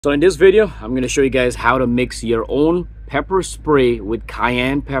So in this video, I'm going to show you guys how to mix your own pepper spray with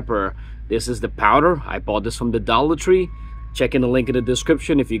cayenne pepper. This is the powder. I bought this from the Dollar Tree. Check in the link in the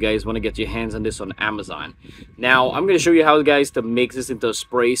description if you guys want to get your hands on this on Amazon. Now, I'm going to show you how, guys, to mix this into a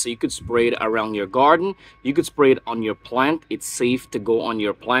spray. So you could spray it around your garden. You could spray it on your plant. It's safe to go on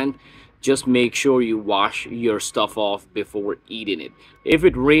your plant. Just make sure you wash your stuff off before eating it. If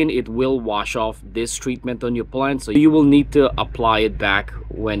it rains, it will wash off this treatment on your plant, so you will need to apply it back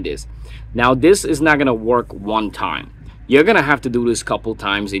when this. Now, this is not gonna work one time. You're gonna have to do this a couple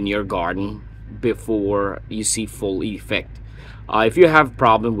times in your garden before you see full effect. If you have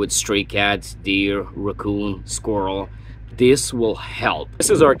problem with stray cats, deer, raccoon, squirrel, this will help. This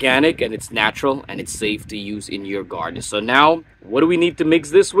is organic and it's natural and it's safe to use in your garden. So now, what do we need to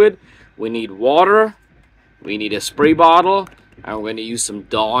mix this with? We need water, we need a spray bottle, and we're going to use some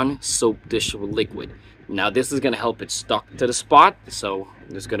Dawn soap dish liquid. Now this is going to help it stuck to the spot, so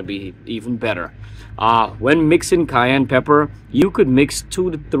it's going to be even better. When mixing cayenne pepper, you could mix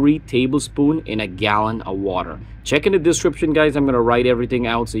 2 to 3 tablespoons in a gallon of water. Check in the description, guys. I'm going to write everything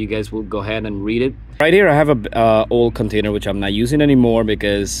out so you guys will go ahead and read it. Right here I have a old container which I'm not using anymore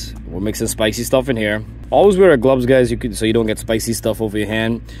because we're mixing spicy stuff in here. Always wear gloves, guys, so you don't get spicy stuff over your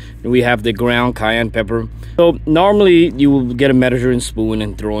hand. And we have the ground cayenne pepper. So normally you will get a measuring spoon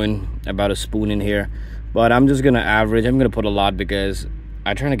and throw in about a spoon in here, but I'm just gonna average. I'm gonna put a lot because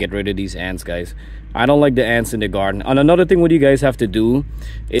I'm trying to get rid of these ants, guys. I don't like the ants in the garden. And another thing what you guys have to do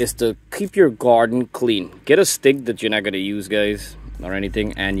is to keep your garden clean. Get a stick that you're not gonna use, guys, or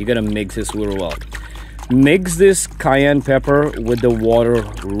anything, and you're gonna mix this real well. Mix this cayenne pepper with the water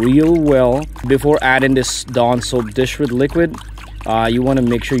real well before adding this Dawn soap dish with liquid. You want to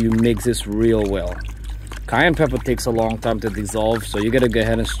make sure you mix this real well. Cayenne pepper takes a long time to dissolve, so you gotta go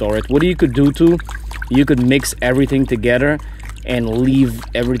ahead and store it. What you could do too, you could mix everything together and leave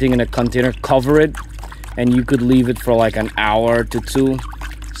everything in a container, cover it, and you could leave it for like an hour to 2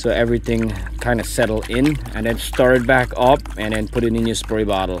 so everything kind of settle in, and then stir it back up and then put it in your spray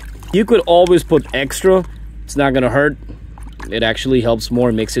bottle. You could always put extra. It's not gonna hurt. It actually helps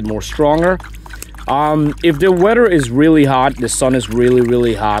more, makes it more stronger. If the weather is really hot, the sun is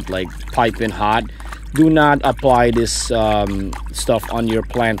really hot, like piping hot, do not apply this stuff on your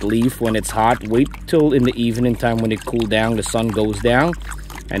plant leaf when it's hot. Wait till in the evening time when it cools down, the sun goes down,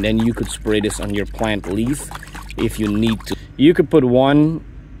 and then you could spray this on your plant leaf if you need to. You could put 1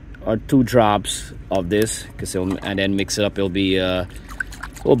 or 2 drops of this, and then mix it up. It'll be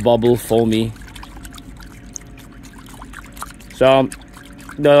little bubble, foamy. So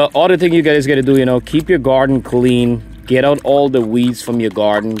the other thing you guys gotta do, keep your garden clean. Get out all the weeds from your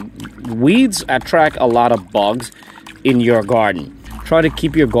garden. Weeds attract a lot of bugs in your garden. Try to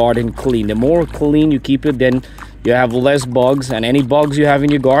keep your garden clean. The more clean you keep it, then you have less bugs, and any bugs you have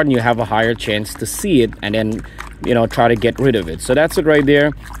in your garden, you have a higher chance to see it, and then try to get rid of it. So that's it right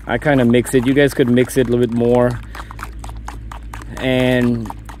there. I kind of mix it. You guys could mix it a little bit more.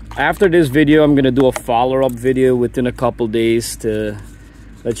 And after this video, I'm gonna do a follow-up video within a couple days to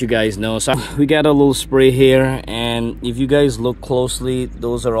let you guys know. So we got a little spray here, and if you guys look closely,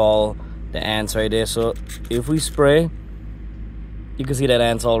 those are all the ants right there. So if we spray, you can see that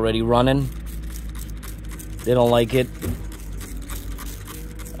ants already running. They don't like it.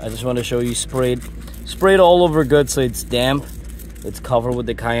 I just want to show you spray it all over good so it's damp. It's covered with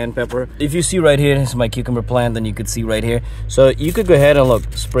the cayenne pepper. If you see right here, this is my cucumber plant, and you could see right here. So you could go ahead and look,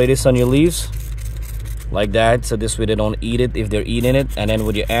 spray this on your leaves like that, so this way they don't eat it if they're eating it. And then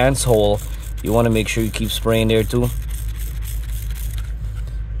with your ants hole, you want to make sure you keep spraying there too.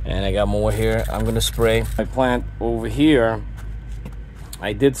 And I got more here. I'm gonna spray my plant over here.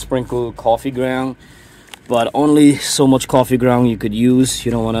 I did sprinkle coffee ground, but only so much coffee ground you could use.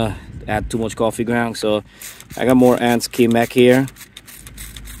 You don't want to add too much coffee ground. So I got more ants came back here,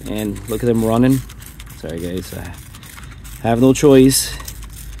 and look at them running. Sorry guys, I have no choice.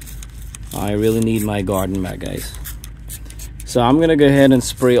 I really need my garden back, guys. So I'm gonna go ahead and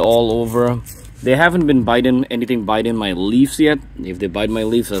spray all over. They haven't been biting my leaves yet. If they bite my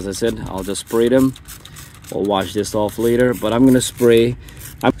leaves, as I said, I'll just spray them. I'll wash this off later, but I'm gonna spray.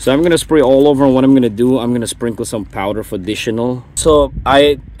 So I'm gonna spray all over, and what I'm gonna do, I'm gonna sprinkle some powder for additional. So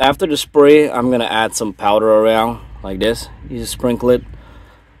after the spray, I'm gonna add some powder around like this. You just sprinkle it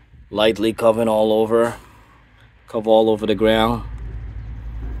lightly, cover all over the ground.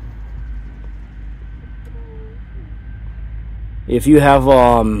 If you have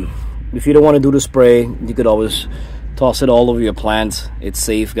if you don't want to do the spray, you could always toss it all over your plants. It's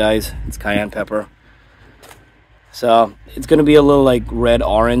safe, guys. It's cayenne pepper. So it's gonna be a little like red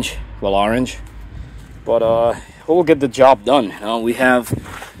orange, well, orange, but we'll get the job done. We have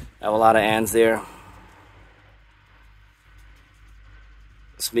I have a lot of ants there.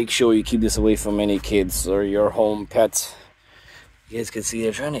 Just make sure you keep this away from any kids or your home pets. You guys can see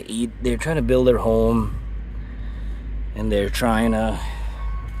they're trying to eat, they're trying to build their home, and they're trying to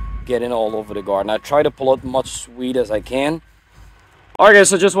get in all over the garden. I try to pull out much weed as I can. Alright guys,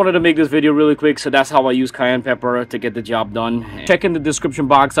 so just wanted to make this video really quick. So that's how I use cayenne pepper to get the job done. Check in the description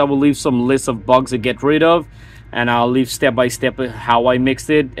box. I will leave some lists of bugs to get rid of, and I'll leave step by step how I mixed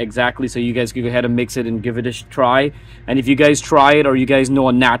it exactly, so you guys can go ahead and mix it and give it a try. And if you guys try it, or you guys know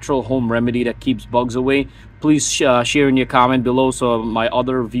a natural home remedy that keeps bugs away, please share in your comment below, so my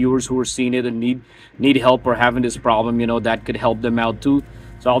other viewers who are seeing it and need help or having this problem, you know, that could help them out too.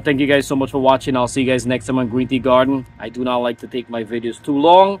 So I'll thank you guys so much for watching. I'll see you guys next time on Green Tea Garden. I do not like to take my videos too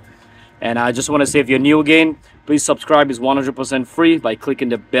long. And I just want to say, if you're new again, please subscribe. It's 100% free by clicking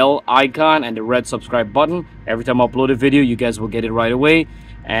the bell icon and the red subscribe button. Every time I upload a video, you guys will get it right away.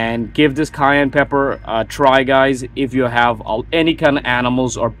 And give this cayenne pepper a try, guys. If you have any kind of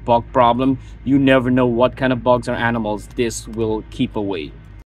animals or bug problem, you never know what kind of bugs or animals this will keep away.